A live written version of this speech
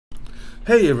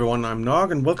Hey everyone, I'm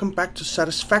Nog and welcome back to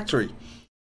Satisfactory.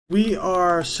 We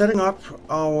are setting up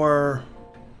our,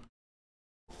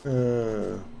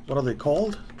 what are they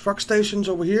called? Truck stations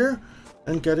over here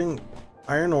and getting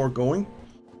iron ore going.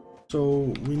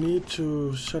 So we need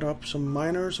to set up some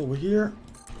miners over here.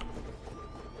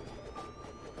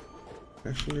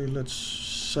 Actually, let's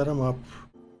set them up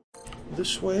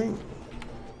this way.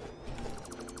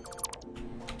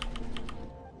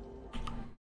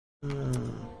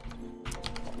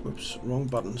 Oops, wrong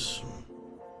buttons.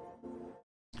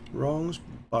 Wrong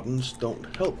buttons don't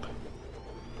help.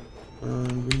 We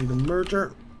need a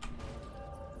merger.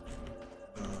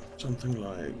 Something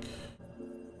like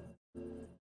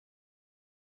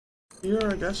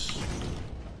here, I guess.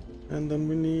 And then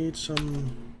we need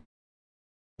some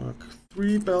Mark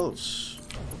 3 belts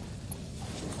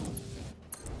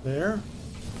there.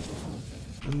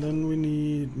 And then we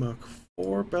need Mark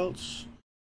 4 belts.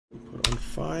 Put on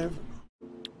 5.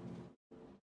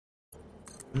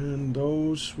 And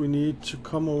those we need to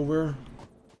come over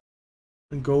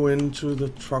and go into the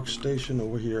truck station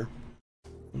over here.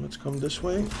 Let's come this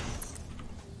way.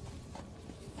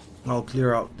 I'll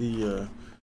clear out the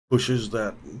bushes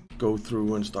that go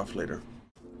through and stuff later.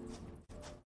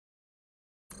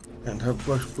 And have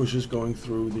bushes going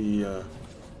through the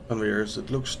conveyors.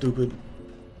 It looks stupid.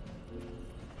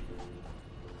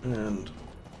 And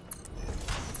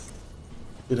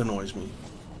it annoys me.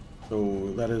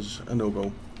 So that is a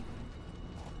no-go.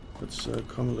 Let's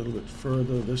come a little bit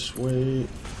further this way.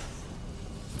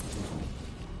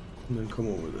 And then come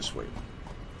over this way.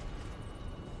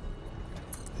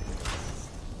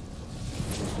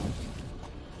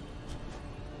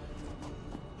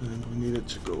 And we need it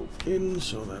to go in,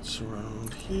 so that's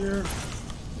around here.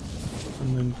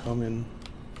 And then come in.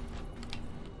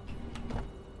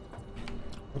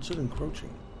 What's it encroaching?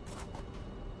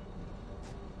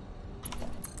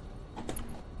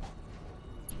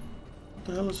 What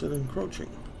the hell is it encroaching?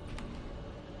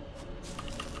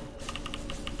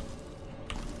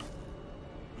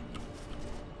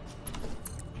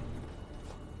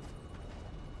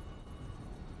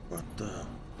 What the?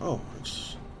 Oh,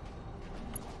 it's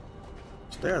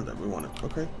there that we want it.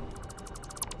 Okay.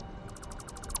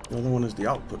 The other one is the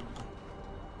output.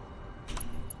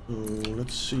 So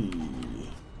let's see.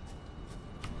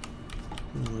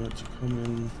 We have to come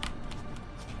in.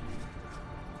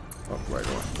 Up right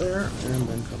off there, and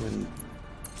then come in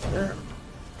there.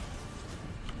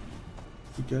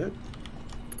 You get it?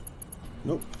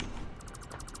 Nope.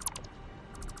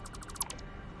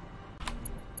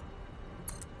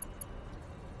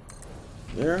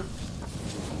 There.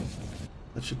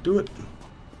 That should do it.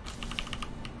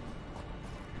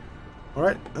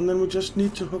 Alright, and then we just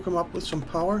need to hook them up with some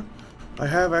power. I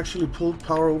have actually pulled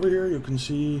power over here. You can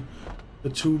see the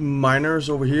 2 miners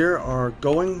over here are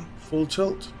going full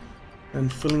tilt and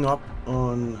filling up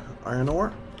on iron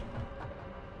ore.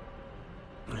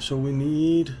 So we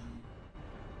need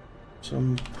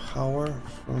some power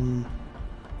from,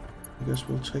 I guess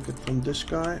we'll take it from this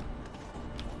guy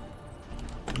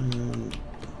and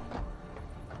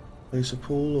place a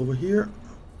pole over here.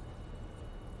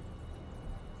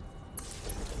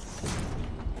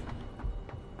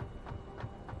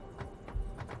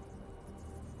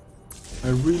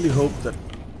 I really hope that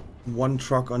 1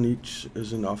 truck on each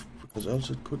is enough, because else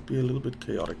it could be a little bit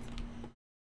chaotic.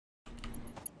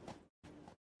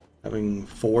 Having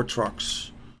 4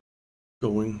 trucks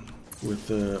going with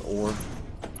the ore.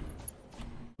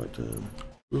 But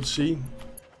we'll see.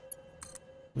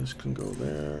 This can go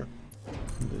there.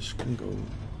 And this can go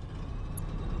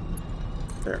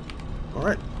there.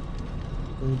 Alright.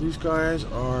 So these guys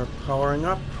are powering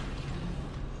up.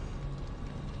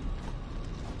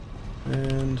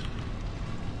 And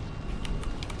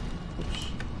oops.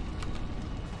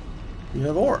 We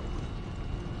have ore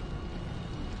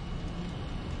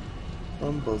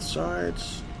from both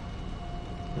sides,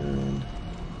 and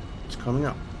it's coming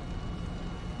up.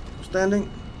 Standing.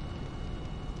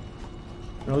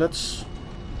 Now let's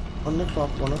underclock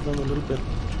one of them a little bit,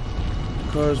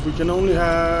 because we can only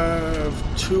have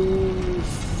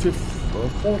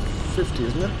 450,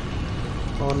 isn't it?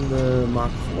 On the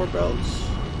Mark 4 belts.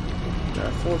 Yeah,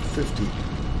 450.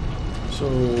 So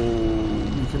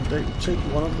we can take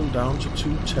one of them down to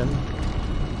 210.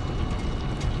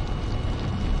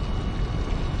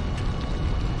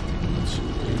 Let's see,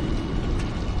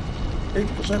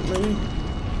 8% maybe?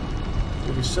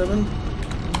 87?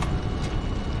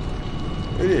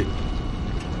 88.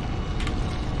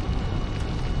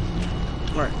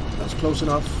 Alright, that's close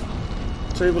enough.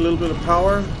 Save a little bit of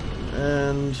power,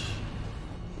 and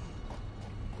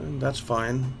that's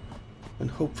fine. And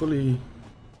hopefully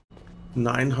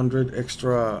 900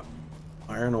 extra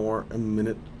iron ore a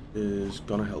minute is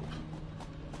gonna help.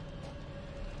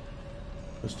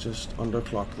 Let's just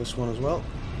underclock this one as well.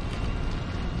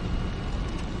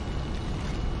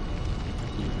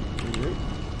 88.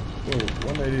 Whoa,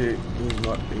 188 is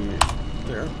not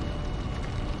there.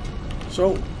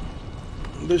 So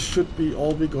this should be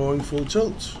all be going full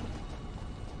tilt.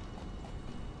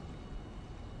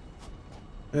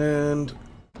 And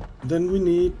then we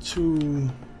need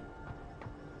to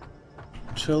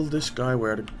tell this guy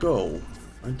where to go.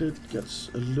 I did get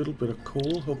a little bit of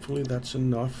coal. Hopefully that's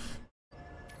enough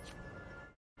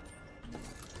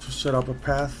to set up a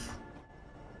path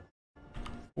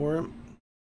for him.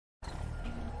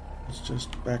 Let's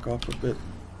just back up a bit.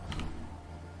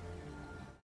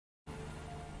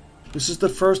 This is the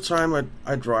first time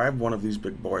I drive one of these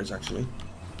big boys, actually.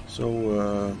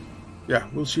 So, yeah,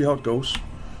 we'll see how it goes.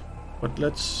 But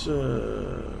let's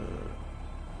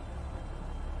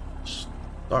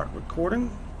start recording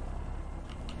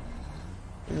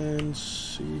and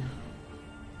see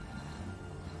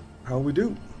how we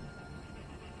do.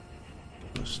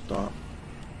 Let's stop.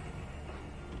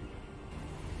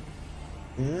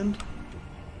 And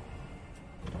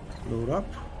load up.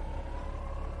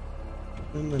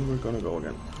 And then we're gonna go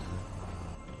again.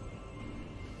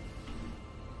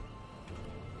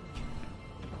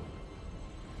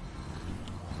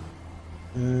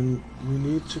 And we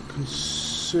need to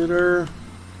consider...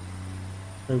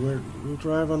 Okay, we'll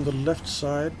drive on the left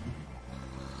side.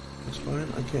 That's fine,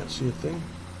 I can't see a thing.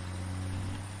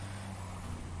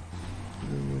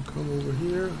 And we'll come over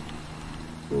here.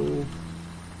 Go.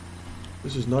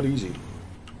 This is not easy.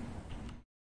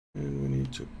 And we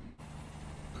need to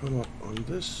come up on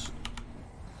this.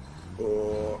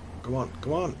 Oh, come on,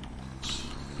 come on.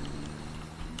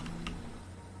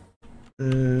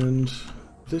 And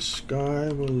this guy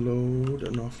will load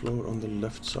and offload on the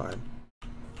left side.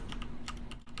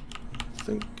 I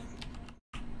think.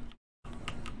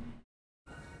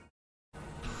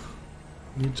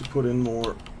 Need to put in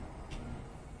more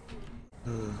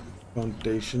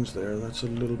foundations there. That's a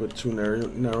little bit too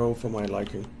narrow for my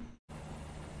liking.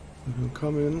 And he'll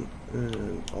come in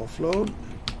and offload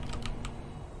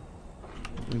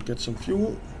and get some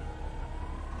fuel,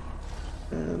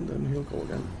 and then he'll go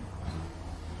again.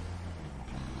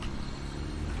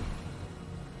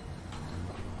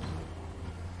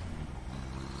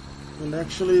 And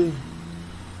actually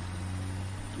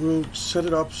we'll set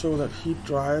it up so that he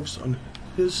drives on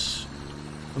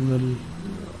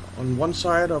on one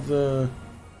side of the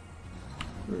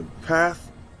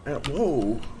path, and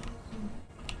whoa,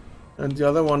 and the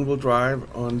other one will drive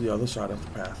on the other side of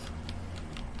the path.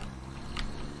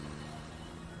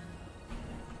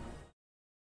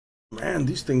 Man,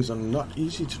 these things are not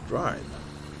easy to drive.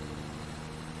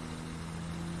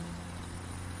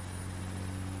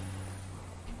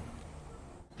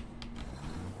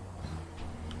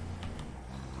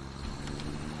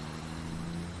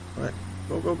 Right,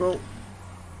 go, go, go.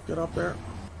 Get up there.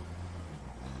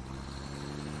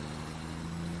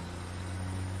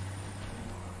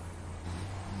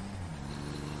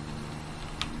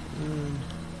 And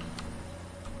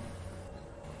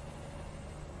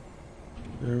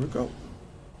there we go.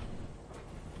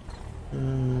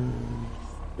 And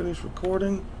finish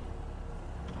recording.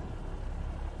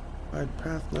 Hide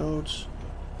path nodes.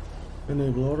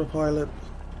 Enable autopilot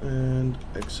and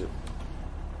exit.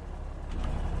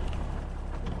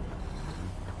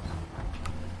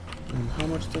 And how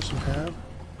much does he have?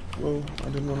 Well, I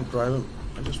didn't want to drive him.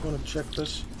 I just want to check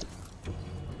this.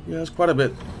 He has quite a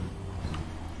bit.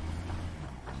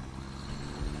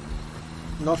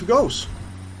 And off he goes.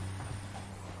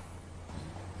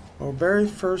 Our very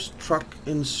first truck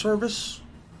in service.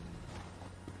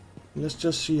 Let's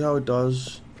just see how it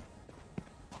does.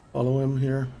 Follow him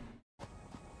here.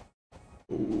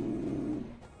 Ooh.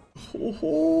 Ho,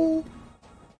 ho.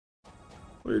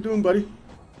 What are you doing, buddy?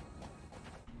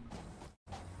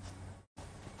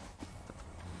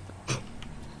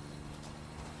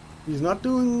 He's not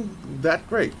doing that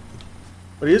great,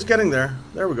 but he is getting there.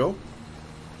 There we go.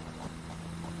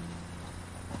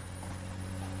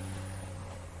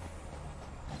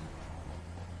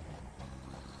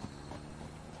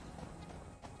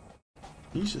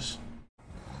 Jesus.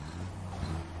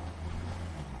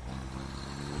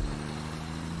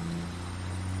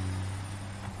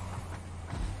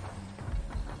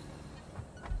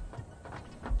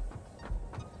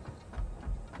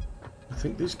 I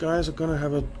think these guys are gonna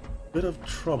have a bit of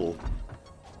trouble.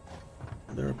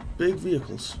 They're big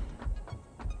vehicles,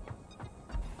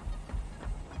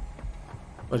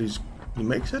 but he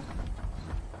makes it.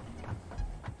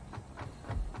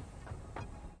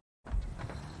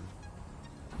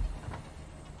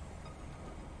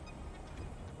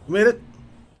 Made it.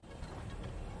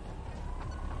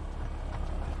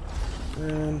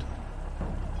 And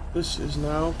this is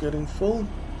now getting full.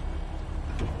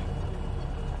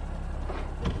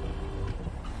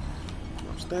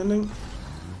 Outstanding.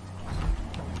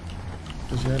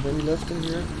 Does he have any left in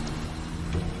here?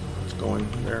 It's going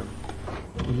there.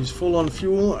 He's full on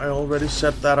fuel. I already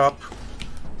set that up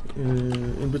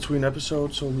in between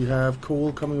episodes, so we have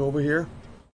coal coming over here,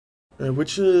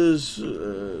 which is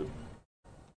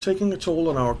taking a toll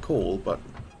on our coal, but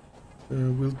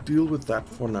we'll deal with that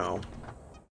for now.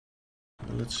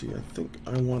 Let's see, I think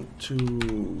I want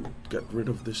to get rid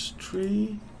of this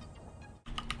tree.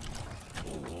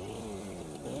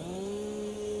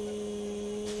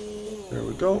 There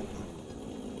we go.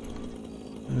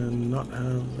 And not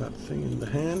have that thing in the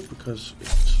hand because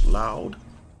it's loud.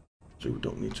 So we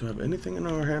don't need to have anything in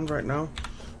our hand right now.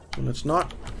 So let's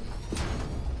not.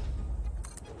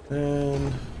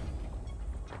 And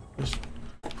just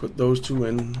put those two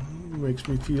in. Makes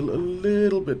me feel a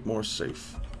little bit more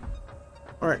safe.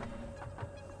 Alright.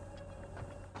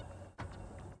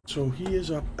 So he is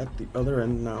up at the other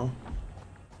end now.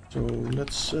 So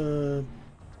let's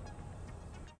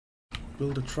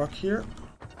build a truck here.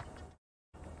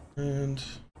 And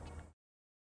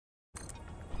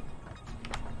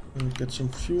get some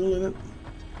fuel in it.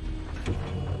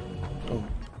 Oh,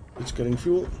 it's getting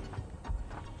fuel,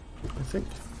 I think.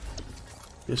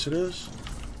 Yes, it is.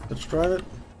 Let's drive it.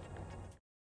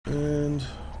 And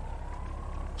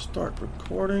start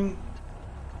recording.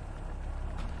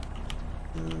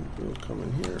 And we'll come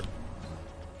in here.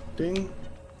 Ding.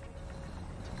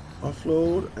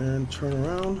 Offload and turn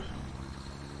around.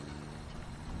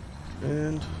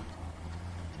 And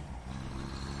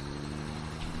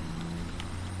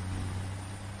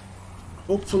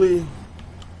hopefully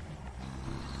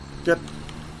get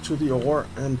to the ore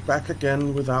and back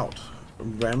again without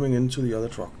ramming into the other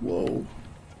truck. Whoa.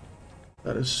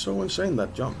 That is so insane,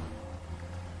 that jump.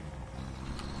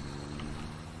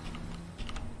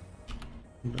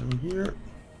 Down here.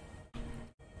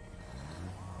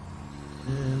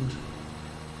 And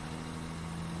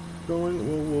going.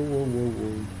 Whoa, whoa, whoa, whoa,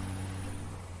 whoa.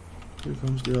 Here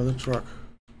comes the other truck.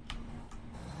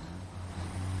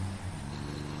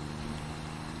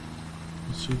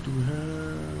 Let's see, do we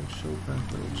have show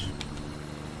path notes?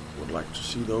 Would like to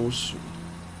see those.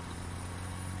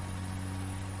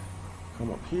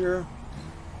 Come up here.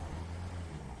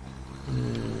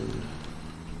 And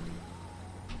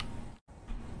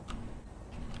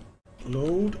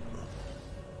load.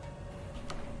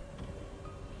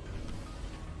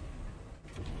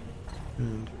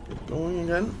 And get going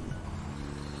again.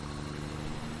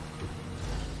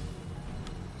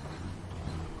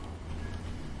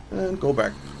 And go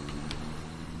back.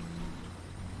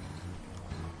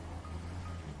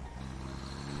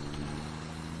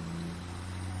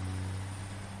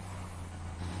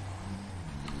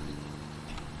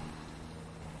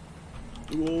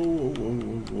 Whoa, whoa, whoa,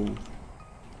 whoa, whoa.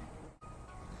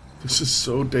 This is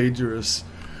so dangerous.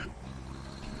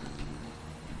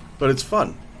 But it's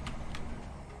fun.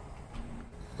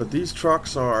 But these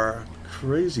trucks are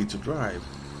crazy to drive.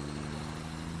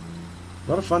 A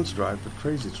lot of fun to drive, but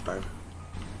crazy to drive.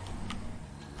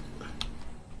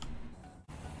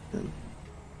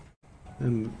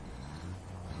 And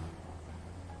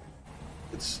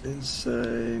it's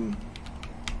insane.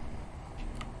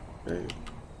 Okay,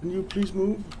 can you please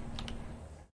move?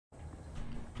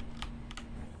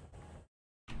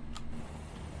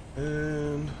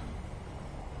 And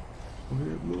over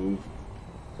here, move.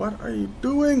 What are you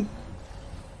doing?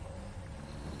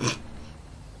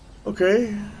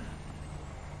 Okay.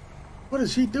 What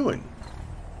is he doing?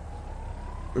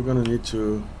 We're gonna need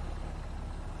to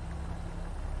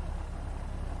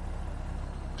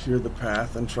clear the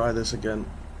path and try this again.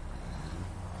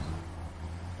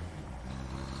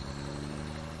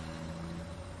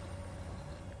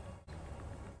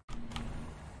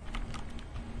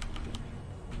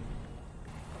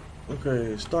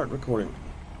 Okay, start recording.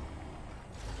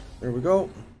 There we go.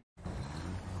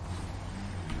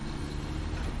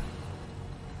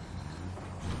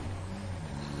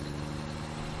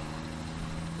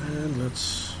 And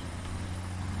let's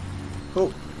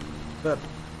hope that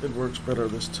it works better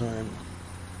this time.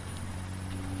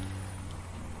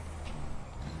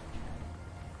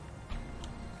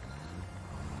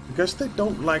 I guess they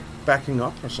don't like backing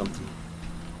up or something.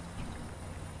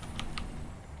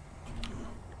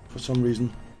 For some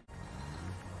reason.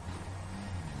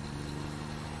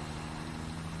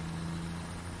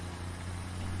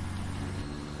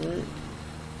 Okay.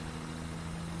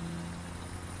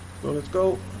 So let's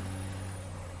go.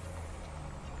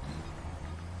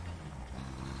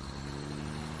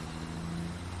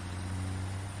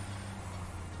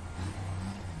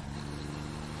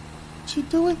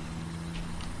 doing?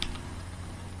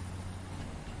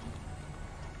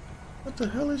 What the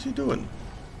hell is he doing?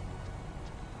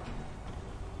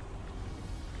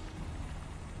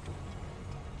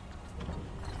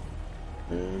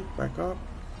 Okay, back up.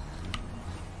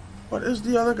 What is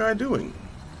the other guy doing?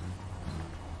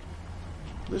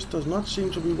 This does not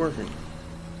seem to be working.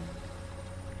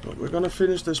 But we're gonna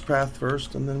finish this path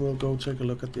first, and then we'll go take a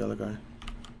look at the other guy.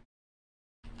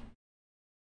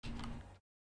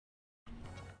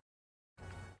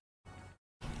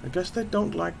 I guess they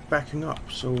don't like backing up,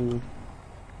 so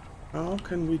how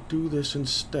can we do this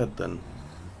instead then?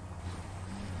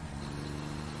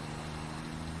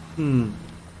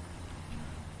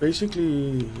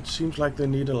 Basically, it seems like they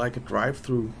need like a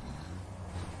drive-through.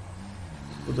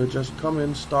 So they just come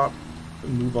in, stop,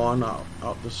 and move on out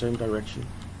the same direction.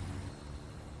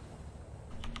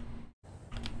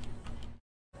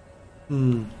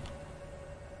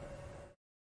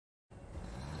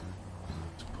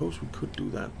 Suppose we could do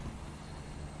that.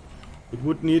 It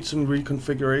would need some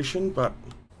reconfiguration, but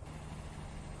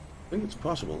I think it's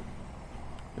possible.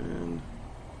 And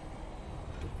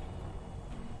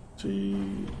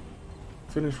see,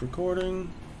 finish recording,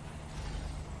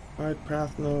 hide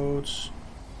path nodes,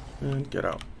 and get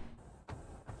out.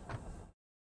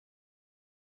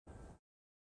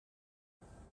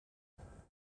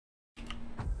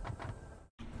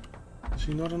 Is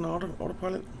he not on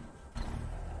autopilot?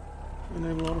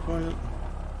 Enable autopilot.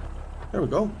 There we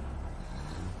go.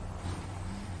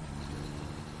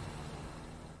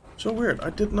 So weird. I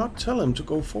did not tell him to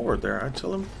go forward there. I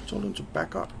told him to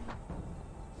back up.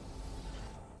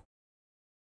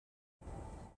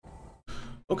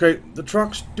 Okay, the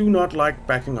trucks do not like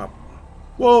backing up.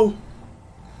 Whoa!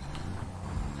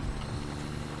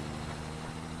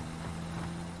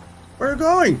 Where are you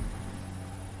going?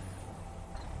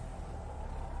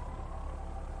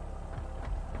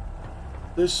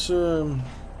 This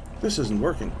isn't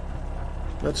working.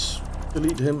 Let's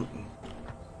delete him.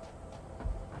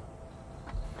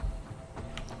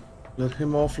 Let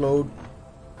him offload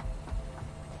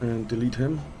and delete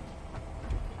him.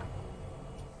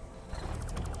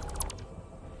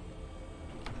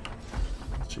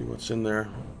 Let's see what's in there.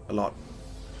 A lot.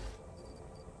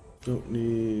 Don't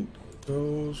need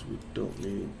those. We don't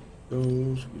need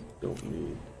those. We don't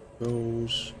need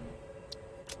those.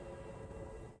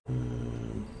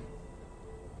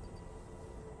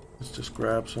 Let's just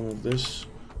grab some of this.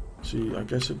 See, I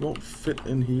guess it won't fit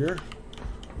in here.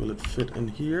 Will it fit in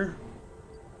here?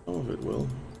 Some of it will.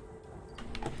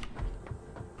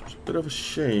 It's a bit of a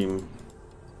shame.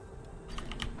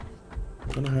 I'm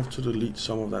gonna have to delete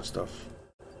some of that stuff.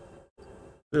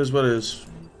 It is what it is.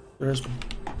 There's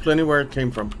plenty where it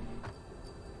came from.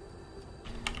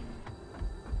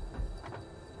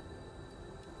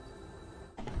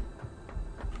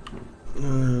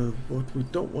 What we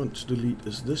don't want to delete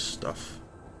is this stuff.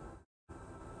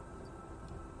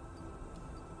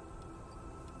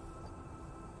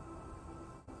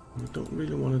 We don't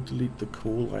really want to delete the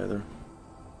coal either.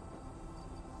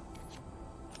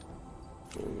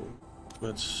 So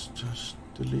let's just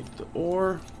delete the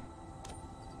ore.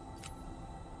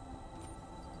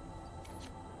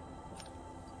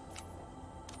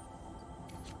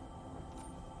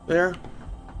 There.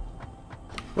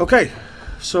 Okay,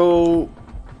 so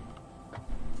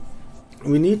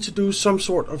we need to do some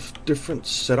sort of different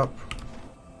setup.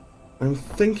 I'm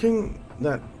thinking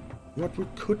that what we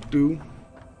could do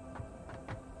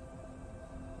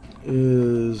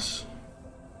is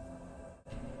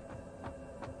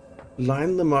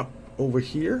line them up over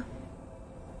here,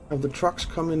 have the trucks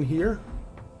come in here,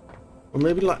 or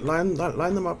maybe line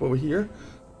them up over here,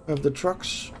 have the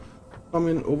trucks come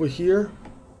in over here,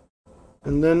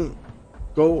 and then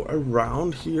go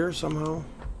around here somehow.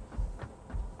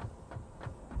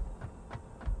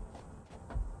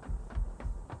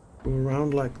 Go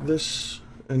around like this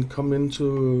and come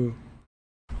into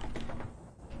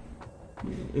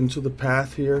the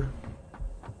path here.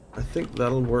 I think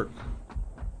that'll work.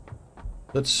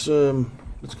 Let's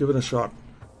give it a shot.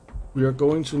 We are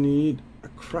going to need a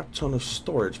crap ton of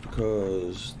storage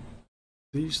because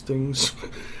these things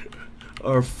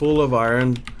are full of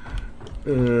iron.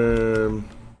 You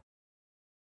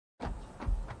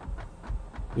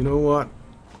know what?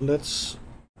 Let's...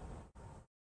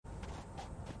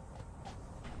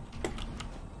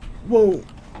 Whoa!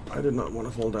 I did not want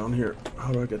to fall down here.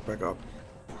 How do I get back up?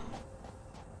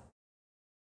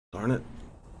 Darn it.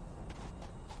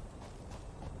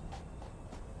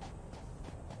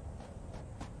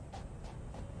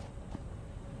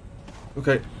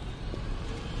 Okay.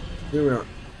 Here we are.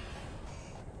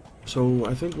 So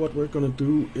I think what we're gonna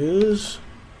do is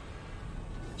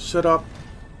set up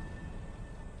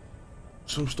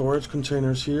some storage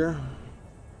containers here.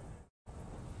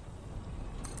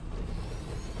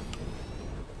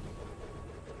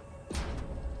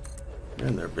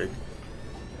 And they're big.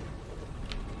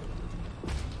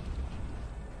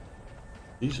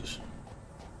 Jesus.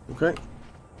 Okay.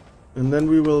 And then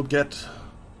we will get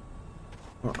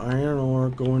our iron ore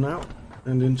going out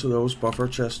and into those buffer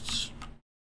chests.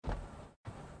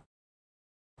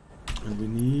 And we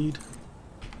need...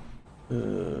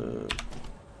 let's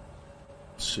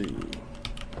see.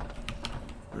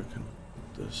 Where can I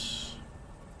put this?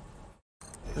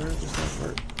 There, does that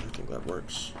work? I think that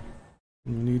works.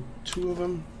 And we need 2 of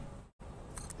them.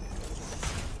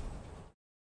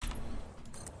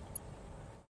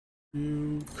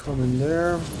 You come in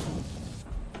there.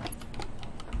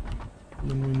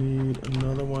 And then we need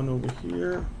another one over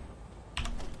here.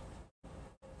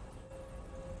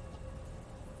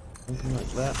 Something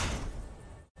like that.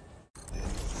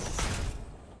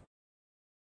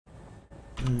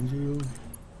 And you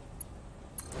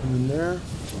come in there.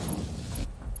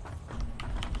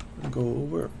 And go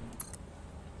over.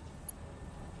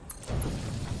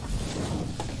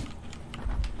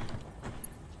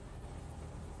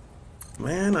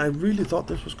 Man, I really thought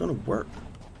this was gonna work.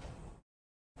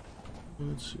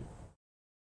 Let's see.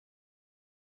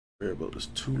 Variable is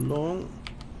too long.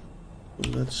 So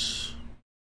let's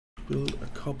build a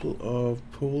couple of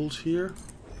poles here.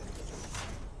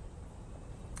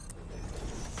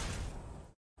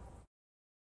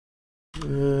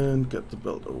 And get the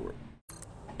belt over.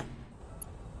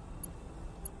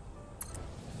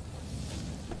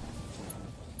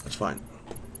 That's fine.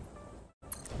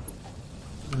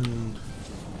 And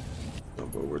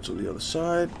jump over to the other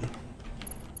side.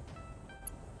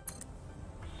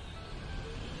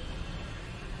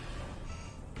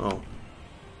 Oh,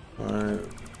 I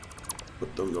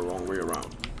put them the wrong way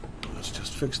around. Let's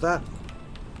just fix that.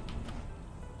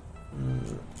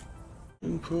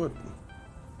 Input.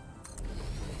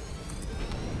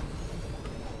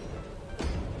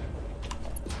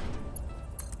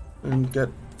 And get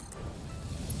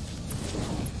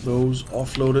those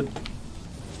offloaded.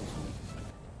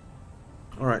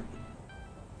 Alright,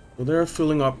 so they're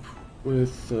filling up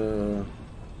with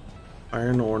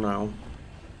iron ore now.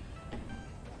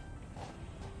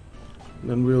 And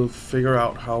then we'll figure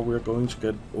out how we're going to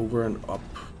get over and up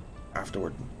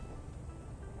afterward.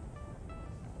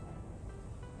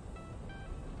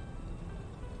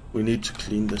 We need to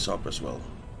clean this up as well.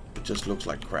 It just looks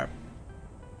like crap.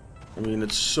 I mean,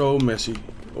 it's so messy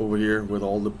over here with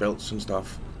all the belts and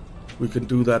stuff. We can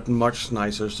do that much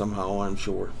nicer somehow, I'm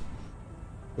sure.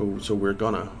 So we're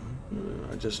gonna.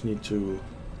 I just need to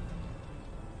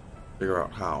figure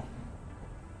out how.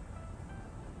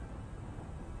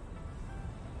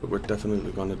 But we're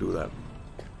definitely gonna do that.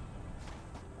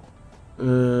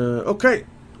 Okay,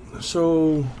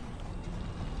 so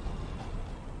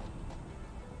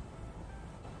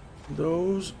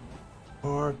those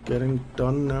are getting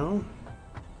done now.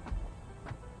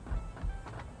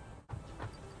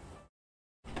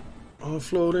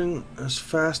 Offloading as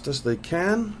fast as they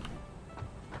can.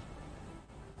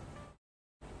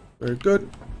 Very good.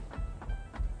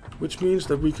 Which means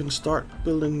that we can start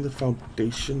building the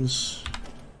foundations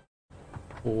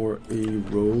for a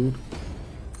road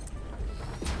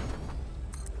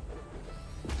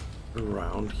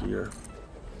around here.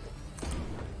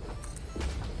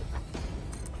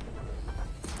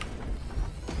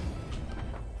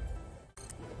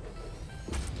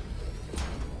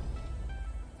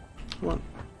 Come on.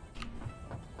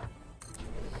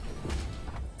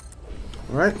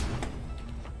 All right.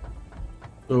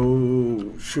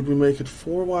 So should we make it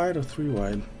 4 wide or 3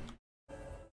 wide?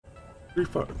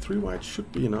 3 wide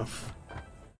should be enough.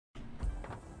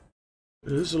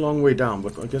 It is a long way down,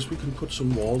 but I guess we can put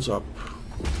some walls up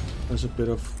as a bit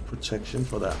of protection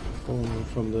for that,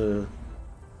 from the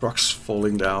trucks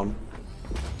falling down.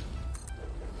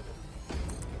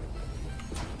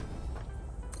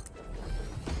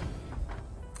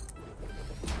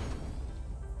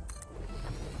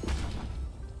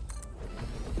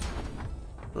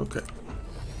 Okay,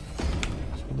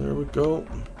 so there we go.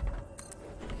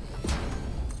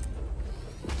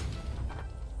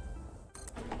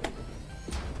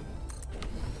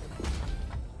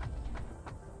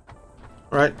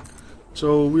 Right,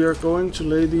 so we are going to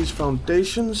lay these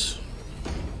foundations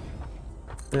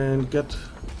and get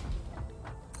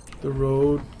the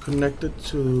road connected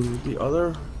to the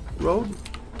other road.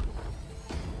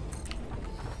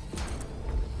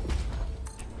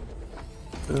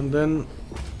 And then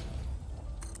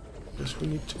I guess we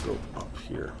need to go up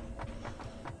here.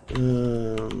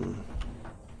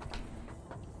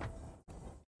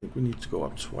 think we need to go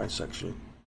up twice actually.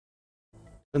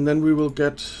 And then we will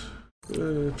get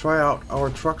try out our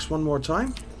trucks one more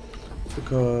time,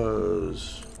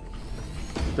 because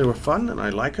they were fun and I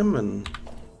like them, and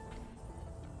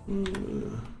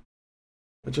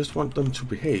I just want them to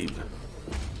behave.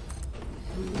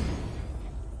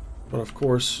 But of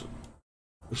course,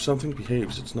 if something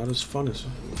behaves, it's not as fun as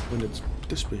when it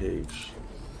disbehaves.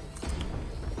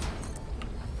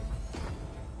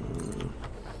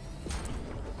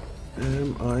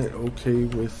 Am I okay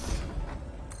with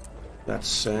that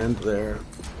sand there?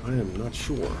 I am not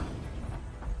sure.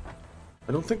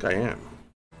 I don't think I am.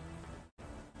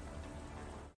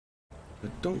 I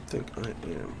don't think I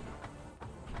am.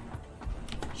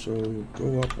 So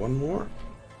go up one more.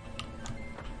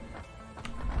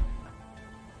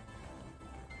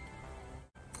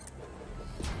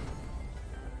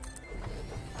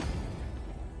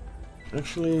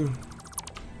 Actually,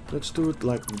 let's do it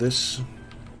like this.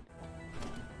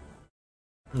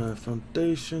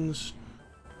 Foundations.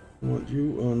 I want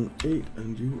you on 8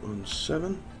 and you on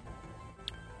 7.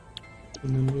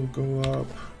 And then we'll go up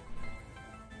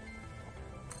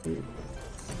 8.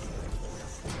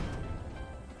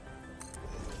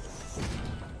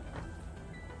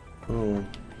 Oh.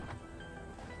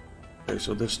 Okay,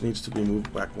 so this needs to be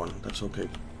moved back one. That's okay.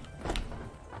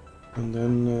 And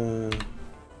then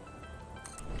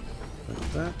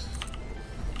like that.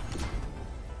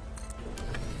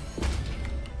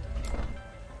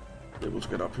 Let's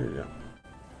get up here, yeah.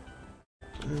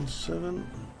 And 7.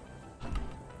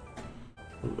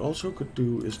 What we also could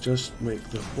do is just make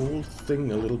the whole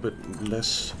thing a little bit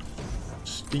less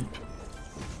steep.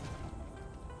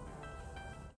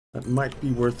 That might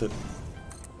be worth it.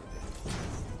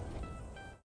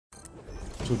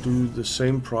 So do the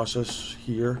same process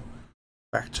here,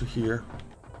 back to here,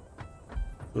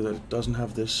 so that it doesn't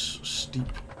have this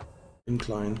steep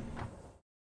incline.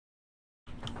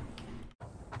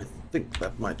 I think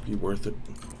that might be worth it.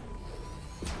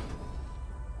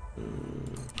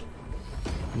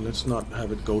 Let's not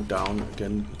have it go down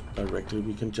again directly.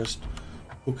 We can just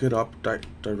hook it up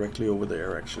directly over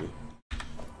there actually.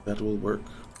 That will work.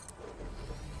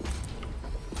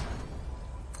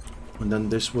 And then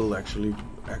this will actually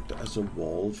act as a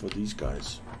wall for these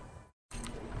guys,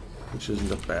 which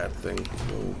isn't a bad thing.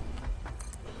 So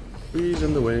trees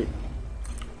in the way.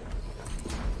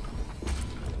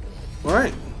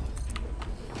 Alright.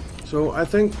 So I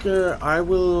think I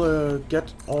will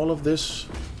get all of this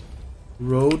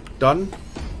road done,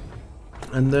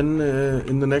 and then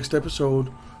in the next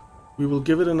episode we will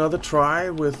give it another try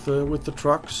with the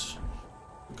trucks,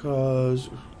 because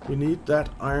we need that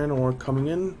iron ore coming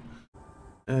in,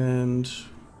 and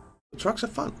the trucks are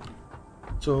fun.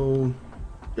 So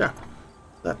yeah,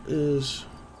 that is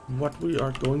what we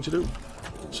are going to do.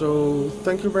 So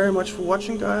thank you very much for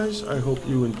watching, guys. I hope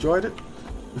you enjoyed it.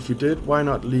 If you did, why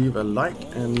not leave a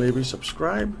like and maybe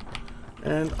subscribe,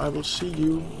 and I will see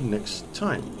you next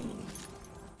time.